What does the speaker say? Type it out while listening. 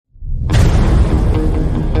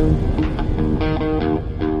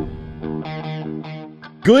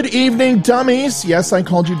Good evening, dummies. Yes, I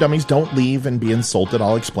called you dummies. Don't leave and be insulted.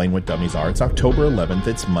 I'll explain what dummies are. It's October 11th.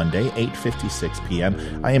 It's Monday, 8:56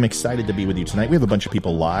 p.m. I am excited to be with you tonight. We have a bunch of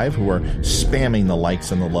people live who are spamming the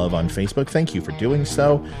likes and the love on Facebook. Thank you for doing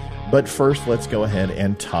so. But first, let's go ahead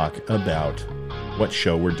and talk about what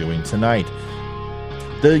show we're doing tonight.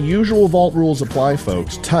 The usual vault rules apply,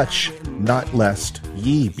 folks. Touch, not lest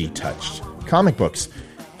ye be touched. Comic books.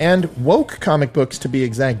 And woke comic books, to be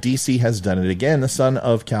exact. DC has done it again. The son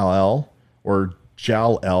of Kal-El, or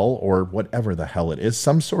Jal-El, or whatever the hell it is,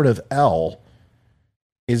 some sort of L,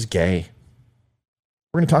 is gay.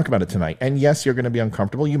 We're going to talk about it tonight. And yes, you're going to be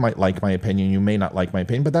uncomfortable. You might like my opinion. You may not like my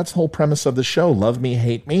opinion. But that's the whole premise of the show. Love me,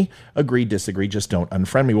 hate me, agree, disagree, just don't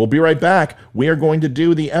unfriend me. We'll be right back. We are going to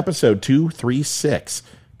do the episode 236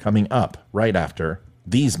 coming up right after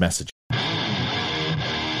these messages.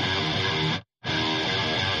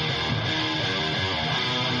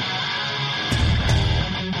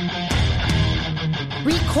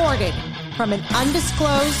 Recorded from an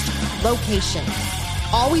undisclosed location.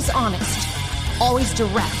 Always honest. Always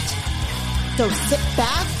direct. So sit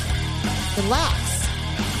back, relax.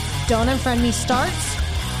 Don't Unfriend Me starts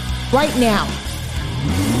right now.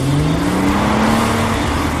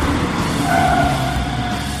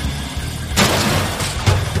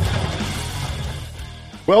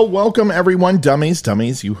 Well, welcome everyone, dummies.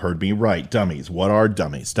 Dummies, you heard me right. Dummies. What are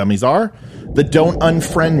dummies? Dummies are the Don't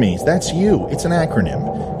Unfriend Me's. That's you. It's an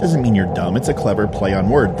acronym. Doesn't mean you're dumb. It's a clever play on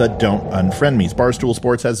word. The Don't Unfriend Me's. Barstool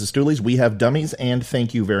Sports has the Stoolies. We have dummies, and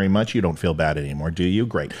thank you very much. You don't feel bad anymore, do you?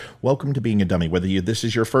 Great. Welcome to being a dummy. Whether this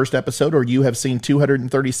is your first episode or you have seen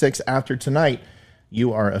 236 after tonight,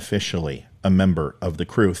 you are officially a member of the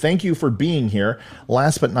crew. Thank you for being here.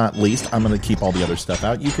 Last but not least, I'm going to keep all the other stuff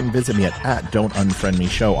out. You can visit me at Don't Unfriend Me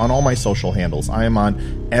Show on all my social handles. I am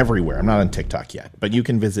on everywhere. I'm not on TikTok yet, but you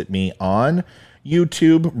can visit me on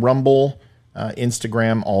YouTube, Rumble,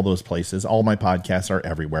 Instagram, all those places. All my podcasts are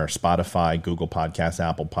everywhere. Spotify, Google Podcasts,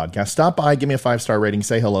 Apple Podcasts. Stop by, give me a 5-star rating,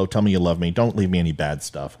 say hello, tell me you love me. Don't leave me any bad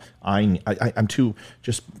stuff. I'm too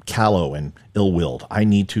just callow and ill-willed. I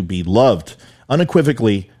need to be loved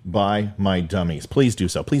unequivocally by my dummies. Please do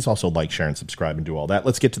so. Please also like, share, and subscribe and do all that.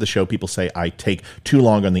 Let's get to the show. People say I take too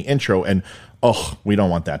long on the intro, and we don't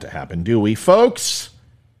want that to happen, do we, folks?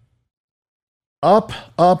 Up,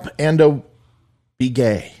 and be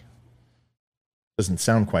gay. Doesn't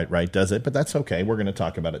sound quite right, does it? But that's okay. We're going to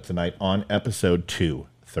talk about it tonight on episode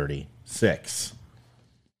 236.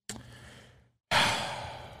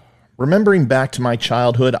 Remembering back to my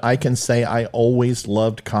childhood, I can say I always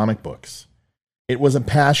loved comic books. It was a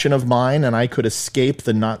passion of mine, and I could escape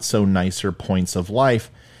the not-so-nicer points of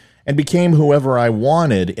life and became whoever I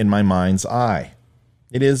wanted in my mind's eye.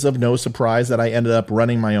 It is of no surprise that I ended up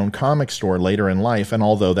running my own comic store later in life, and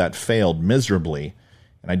although that failed miserably,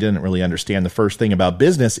 and I didn't really understand the first thing about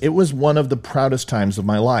business, it was one of the proudest times of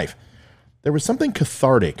my life. There was something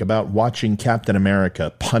cathartic about watching Captain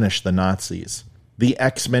America punish the Nazis. The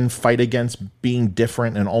X-Men fight against being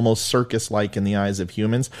different and almost circus-like in the eyes of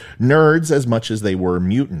humans, nerds as much as they were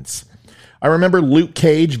mutants. I remember Luke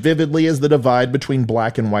Cage vividly as the divide between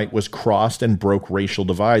black and white was crossed and broke racial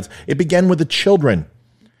divides. It began with the children.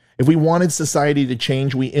 If we wanted society to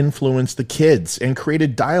change, we influenced the kids and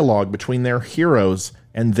created dialogue between their heroes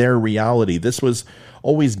and their reality. This was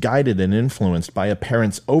always guided and influenced by a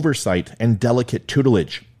parent's oversight and delicate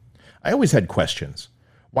tutelage. I always had questions.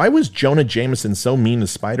 Why was Jonah Jameson so mean to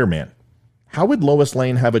Spider-Man? How would Lois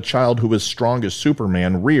Lane have a child who was strong as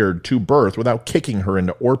Superman reared to birth without kicking her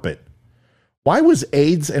into orbit? Why was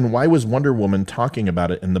AIDS and why was Wonder Woman talking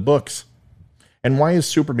about it in the books? And why is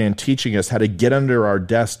Superman teaching us how to get under our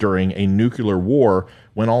desk during a nuclear war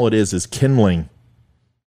when all it is kindling?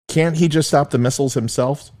 Can't he just stop the missiles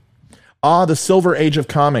himself? The Silver Age of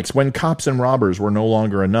comics, when cops and robbers were no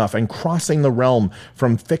longer enough, and crossing the realm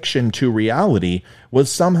from fiction to reality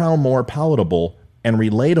was somehow more palatable and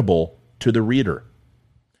relatable to the reader.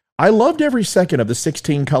 I loved every second of the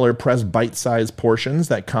 16-color pressed bite-sized portions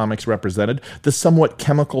that comics represented, the somewhat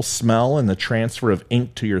chemical smell and the transfer of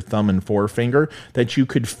ink to your thumb and forefinger that you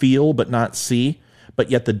could feel but not see,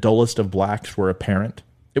 but yet the dullest of blacks were apparent.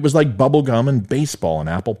 It was like bubblegum and baseball and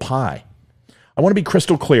apple pie. I want to be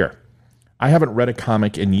crystal clear. I haven't read a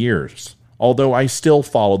comic in years. Although I still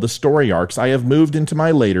follow the story arcs, I have moved into my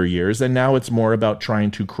later years, and now it's more about trying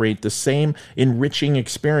to create the same enriching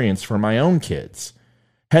experience for my own kids.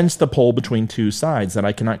 Hence the pole between two sides that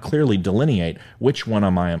I cannot clearly delineate which one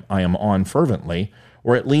I am on fervently,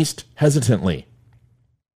 or at least hesitantly.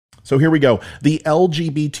 So here we go. The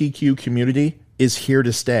LGBTQ community is here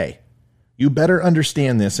to stay. You better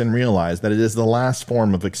understand this and realize that it is the last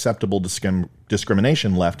form of acceptable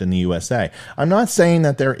discrimination left in the USA. I'm not saying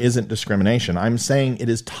that there isn't discrimination. I'm saying it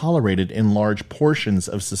is tolerated in large portions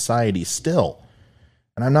of society still.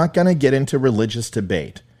 And I'm not going to get into religious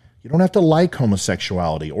debate. You don't have to like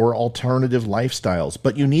homosexuality or alternative lifestyles,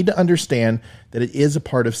 but you need to understand that it is a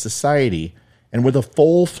part of society, and with a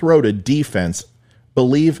full-throated defense,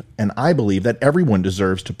 I believe that everyone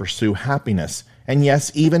deserves to pursue happiness, and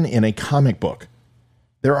yes, even in a comic book.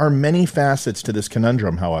 There are many facets to this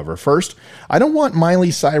conundrum, however. First, I don't want Miley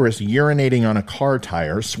Cyrus urinating on a car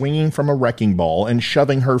tire, swinging from a wrecking ball, and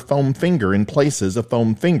shoving her foam finger in places a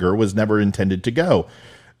foam finger was never intended to go.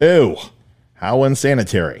 Ew, how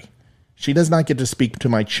unsanitary. She does not get to speak to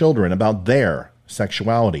my children about their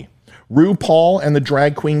sexuality. RuPaul and the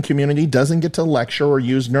drag queen community doesn't get to lecture or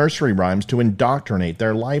use nursery rhymes to indoctrinate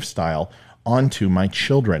their lifestyle onto my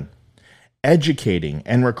children. Educating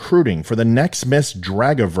and recruiting for the next Miss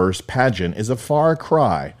Dragaverse pageant is a far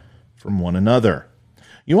cry from one another.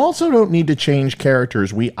 You also don't need to change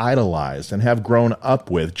characters we idolized and have grown up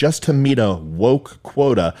with just to meet a woke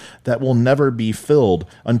quota that will never be filled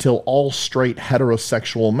until all straight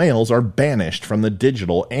heterosexual males are banished from the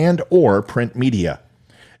digital and or print media.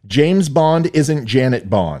 James Bond isn't Janet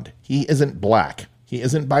Bond. He isn't black. He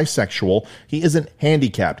isn't bisexual. He isn't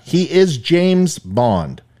handicapped. He is James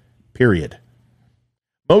Bond. Period.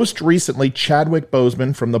 Most recently, Chadwick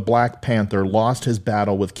Boseman from the Black Panther lost his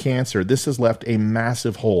battle with cancer. This has left a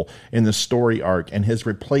massive hole in the story arc, and his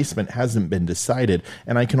replacement hasn't been decided,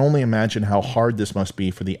 and I can only imagine how hard this must be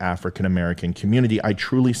for the African American community. I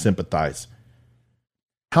truly sympathize.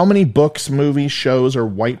 How many books, movies, shows are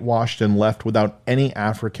whitewashed and left without any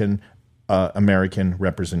African American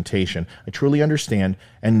representation? I truly understand,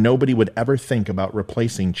 and nobody would ever think about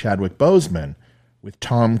replacing Chadwick Boseman with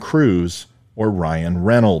Tom Cruise or Ryan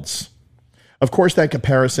Reynolds. Of course, that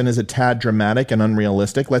comparison is a tad dramatic and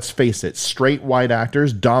unrealistic. Let's face it, straight white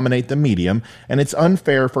actors dominate the medium, and it's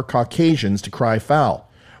unfair for Caucasians to cry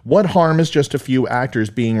foul. What harm is just a few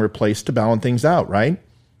actors being replaced to balance things out, right?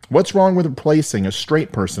 What's wrong with replacing a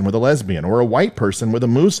straight person with a lesbian or a white person with a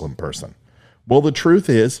Muslim person? Well, the truth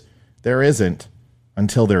is, there isn't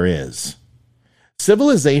until there is.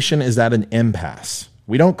 Civilization is at an impasse.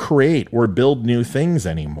 We don't create or build new things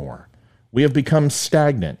anymore. We have become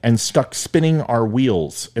stagnant and stuck spinning our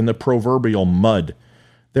wheels in the proverbial mud.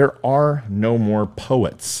 There are no more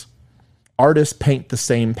poets. Artists paint the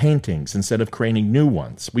same paintings instead of creating new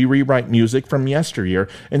ones. We rewrite music from yesteryear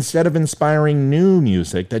instead of inspiring new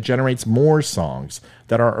music that generates more songs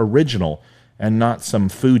that are original and not some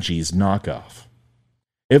Fugees knockoff.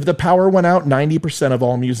 If the power went out, 90% of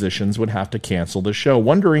all musicians would have to cancel the show,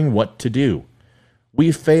 wondering what to do.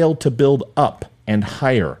 We failed to build up and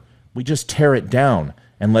hire. We just tear it down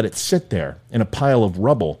and let it sit there in a pile of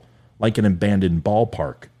rubble like an abandoned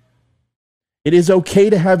ballpark. It is okay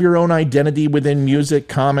to have your own identity within music,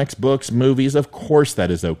 comics, books, movies. Of course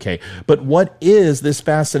that is okay. But what is this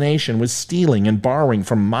fascination with stealing and borrowing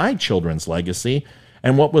from my children's legacy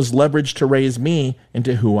and what was leveraged to raise me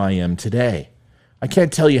into who I am today? I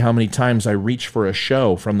can't tell you how many times I reach for a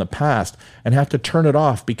show from the past and have to turn it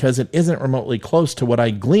off because it isn't remotely close to what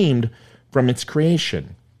I gleaned from its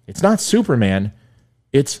creation. It's not Superman.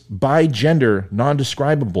 It's bi-gender,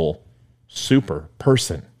 non-describable super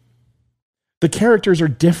person. The characters are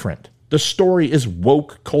different. The story is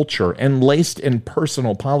woke culture and laced in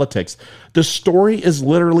personal politics. The story is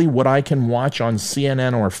literally what I can watch on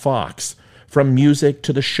CNN or Fox. From music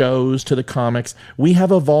to the shows to the comics, we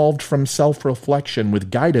have evolved from self-reflection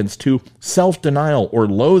with guidance to self-denial or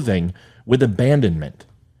loathing with abandonment.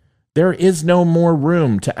 There is no more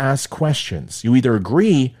room to ask questions. You either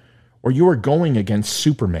agree or you are going against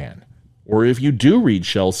Superman. Or if you do read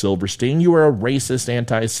Shel Silverstein, you are a racist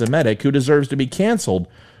anti-Semitic who deserves to be canceled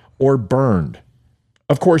or burned.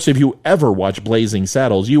 Of course, if you ever watch Blazing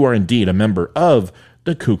Saddles, you are indeed a member of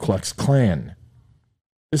the Ku Klux Klan.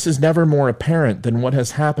 This is never more apparent than what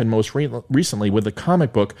has happened most recently with the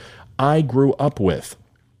comic book I grew up with.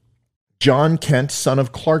 John Kent, son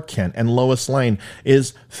of Clark Kent and Lois Lane,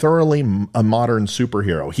 is thoroughly a modern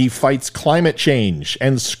superhero. He fights climate change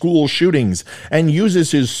and school shootings and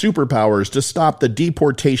uses his superpowers to stop the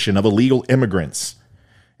deportation of illegal immigrants.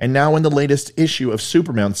 And now in the latest issue of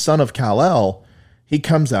Superman, son of Kal-El, he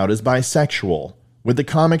comes out as bisexual, with the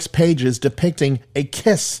comics pages depicting a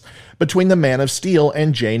kiss between the Man of Steel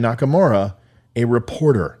and Jay Nakamura, a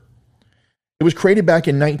reporter. It was created back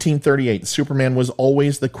in 1938. Superman was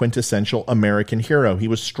always the quintessential American hero. He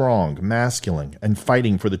was strong, masculine, and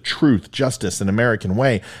fighting for the truth, justice, and American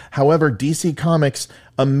way. However, DC Comics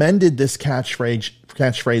amended this catchphrase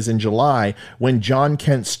catchphrase in July when John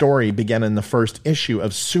Kent's story began in the first issue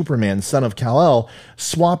of Superman, Son of Kal-El,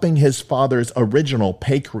 swapping his father's original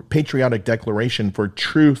patriotic declaration for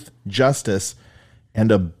truth, justice,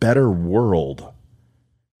 and a better world.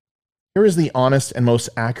 Here is the honest and most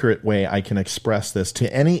accurate way I can express this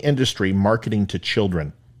to any industry marketing to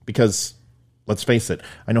children. Because, let's face it,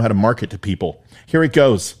 I know how to market to people. Here it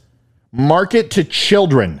goes. Market to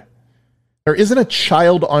children. There isn't a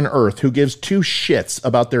child on earth who gives two shits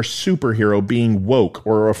about their superhero being woke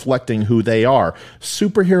or reflecting who they are.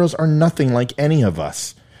 Superheroes are nothing like any of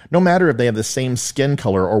us. No matter if they have the same skin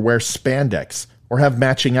color or wear spandex or have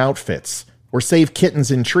matching outfits or save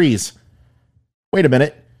kittens in trees. Wait a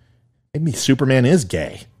minute. Maybe Superman is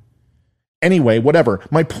gay. Anyway, whatever.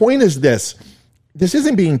 My point is this. This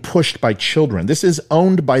isn't being pushed by children. This is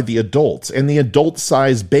owned by the adults and the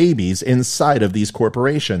adult-sized babies inside of these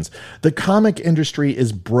corporations. The comic industry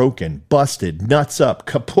is broken, busted, nuts up,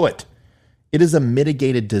 kaput. It is a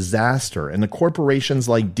mitigated disaster, and the corporations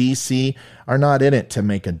like DC are not in it to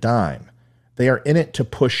make a dime. They are in it to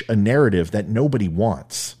push a narrative that nobody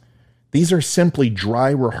wants. These are simply dry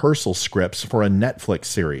rehearsal scripts for a Netflix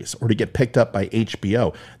series or to get picked up by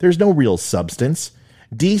HBO. There's no real substance.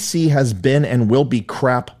 DC has been and will be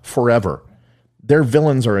crap forever. Their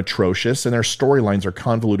villains are atrocious and their storylines are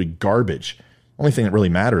convoluted garbage. Only thing that really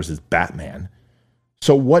matters is Batman.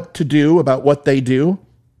 So what to do about what they do?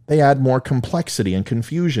 They add more complexity and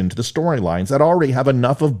confusion to the storylines that already have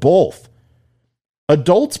enough of both.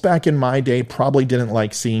 Adults back in my day probably didn't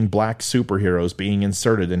like seeing black superheroes being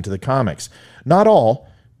inserted into the comics. Not all,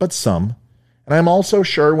 but some. And I'm also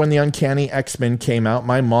sure when the Uncanny X-Men came out,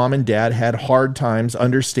 my mom and dad had hard times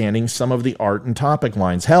understanding some of the art and topic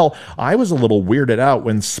lines. Hell, I was a little weirded out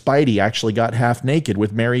when Spidey actually got half naked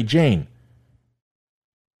with Mary Jane.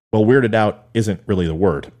 Well, weirded out isn't really the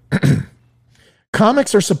word.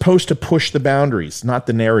 Comics are supposed to push the boundaries, not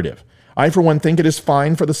the narrative. I, for one, think it is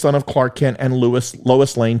fine for the son of Clark Kent and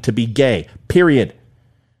Lois Lane to be gay, period.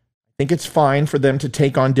 I think it's fine for them to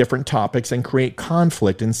take on different topics and create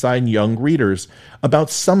conflict inside young readers about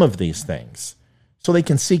some of these things so they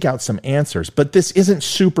can seek out some answers. But this isn't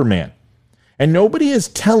Superman. And nobody is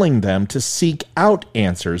telling them to seek out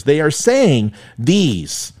answers. They are saying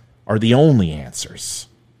these are the only answers.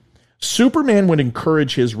 Superman would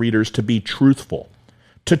encourage his readers to be truthful,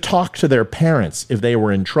 to talk to their parents if they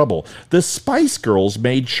were in trouble. The Spice Girls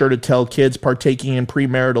made sure to tell kids partaking in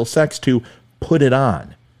premarital sex to put it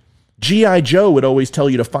on. G.I. Joe would always tell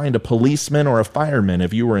you to find a policeman or a fireman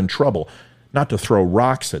if you were in trouble, not to throw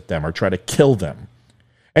rocks at them or try to kill them.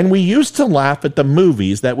 And we used to laugh at the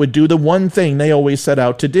movies that would do the one thing they always set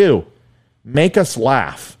out to do: make us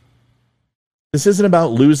laugh. This isn't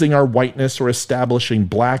about losing our whiteness or establishing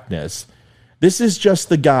blackness. This is just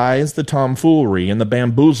the guise, the tomfoolery, and the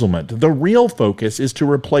bamboozlement. The real focus is to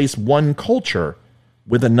replace one culture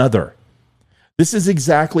with another. This is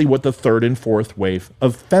exactly what the third and fourth wave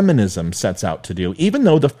of feminism sets out to do, even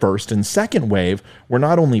though the first and second wave were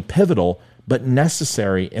not only pivotal, but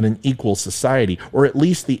necessary in an equal society, or at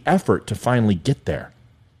least the effort to finally get there.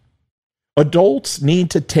 Adults need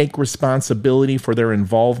to take responsibility for their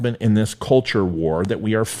involvement in this culture war that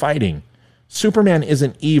we are fighting. Superman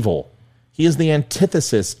isn't evil. He is the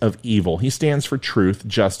antithesis of evil. He stands for truth,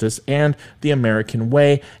 justice, and the American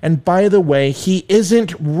way. And by the way, he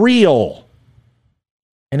isn't real.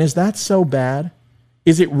 And is that so bad?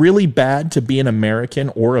 Is it really bad to be an American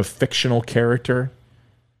or a fictional character?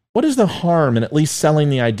 What is the harm in at least selling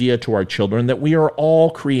the idea to our children that we are all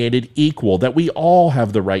created equal, that we all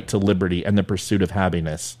have the right to liberty and the pursuit of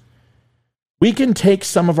happiness? We can take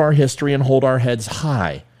some of our history and hold our heads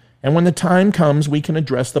high. And when the time comes, we can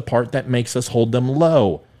address the part that makes us hold them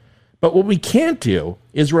low. But what we can't do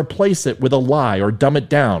is replace it with a lie or dumb it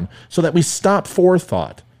down so that we stop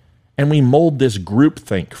forethought and we mold this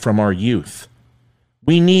groupthink from our youth.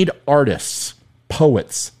 We need artists,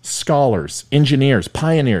 poets, scholars, engineers,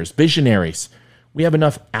 pioneers, visionaries. We have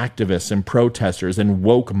enough activists and protesters and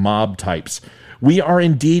woke mob types. We are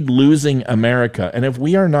indeed losing America, and if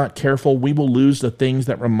we are not careful, we will lose the things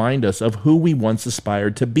that remind us of who we once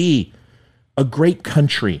aspired to be. A great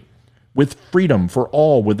country with freedom for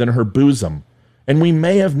all within her bosom. And we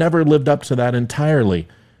may have never lived up to that entirely,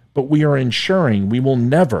 but we are ensuring we will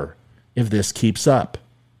never if this keeps up.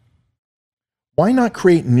 Why not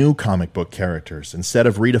create new comic book characters instead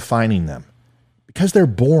of redefining them? Because they're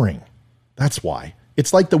boring. That's why.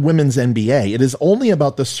 It's like the women's NBA. It is only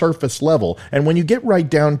about the surface level, and when you get right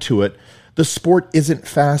down to it, the sport isn't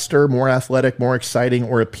faster, more athletic, more exciting,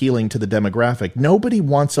 or appealing to the demographic. Nobody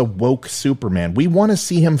wants a woke Superman. We want to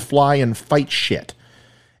see him fly and fight shit.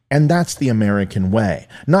 And that's the American way.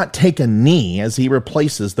 Not take a knee as he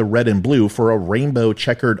replaces the red and blue for a rainbow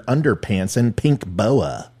checkered underpants and pink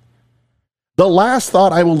boa. The last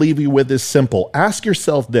thought I will leave you with is simple. Ask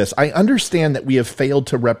yourself this. I understand that we have failed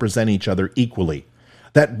to represent each other equally,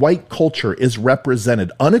 that white culture is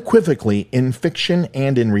represented unequivocally in fiction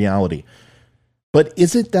and in reality. But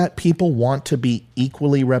is it that people want to be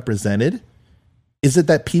equally represented? Is it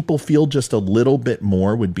that people feel just a little bit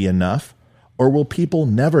more would be enough? Or will people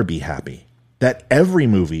never be happy? That every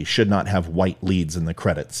movie should not have white leads in the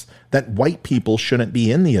credits? That white people shouldn't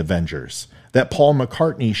be in the Avengers? That Paul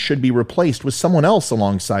McCartney should be replaced with someone else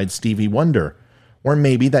alongside Stevie Wonder? Or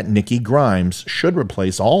maybe that Nikki Grimes should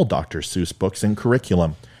replace all Dr. Seuss books in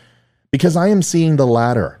curriculum? Because I am seeing the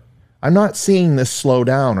latter. I'm not seeing this slow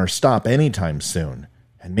down or stop anytime soon.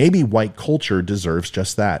 And maybe white culture deserves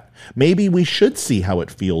just that. Maybe we should see how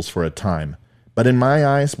it feels for a time. But in my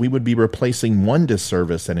eyes, we would be replacing one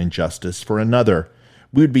disservice and injustice for another.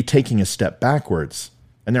 We would be taking a step backwards.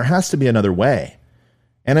 And there has to be another way.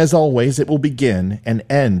 And as always, it will begin and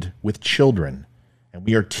end with children. And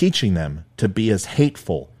we are teaching them to be as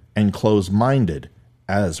hateful and close-minded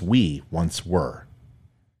as we once were.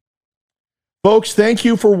 Folks, thank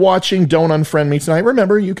you for watching Don't Unfriend Me tonight.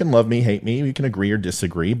 Remember, you can love me, hate me, you can agree or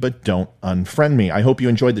disagree, but don't unfriend me. I hope you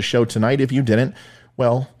enjoyed the show tonight. If you didn't,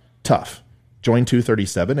 well, tough. Join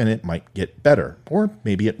 237 and it might get better. Or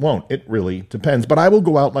maybe it won't. It really depends. But I will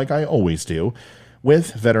go out like I always do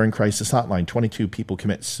with Veteran Crisis Hotline. 22 people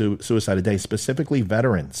commit suicide a day, specifically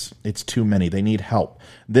veterans. It's too many. They need help.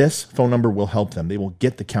 This phone number will help them. They will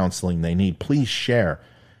get the counseling they need. Please share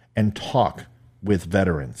and talk with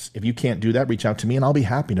veterans. If you can't do that, reach out to me and I'll be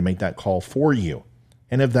happy to make that call for you.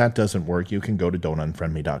 And if that doesn't work, you can go to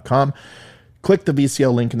don'tunfriendme.com, click the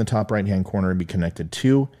VCL link in the top right-hand corner and be connected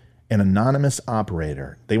to an anonymous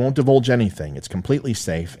operator. They won't divulge anything. It's completely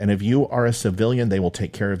safe. And if you are a civilian, they will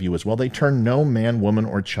take care of you as well. They turn no man, woman,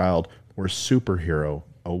 or child or superhero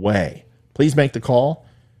away. Please make the call.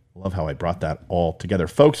 Love how I brought that all together.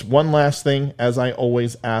 Folks, one last thing, as I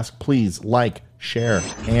always ask, please like, share,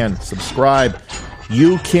 and subscribe.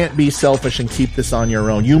 You can't be selfish and keep this on your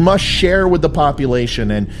own. You must share with the population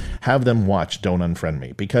and have them watch Don't Unfriend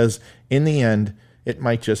Me, because in the end, it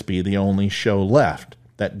might just be the only show left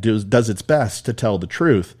that does its best to tell the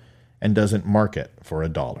truth and doesn't market for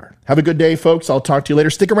 $1. Have a good day, folks. I'll talk to you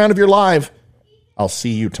later. Stick around if you're live. I'll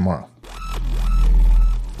see you tomorrow.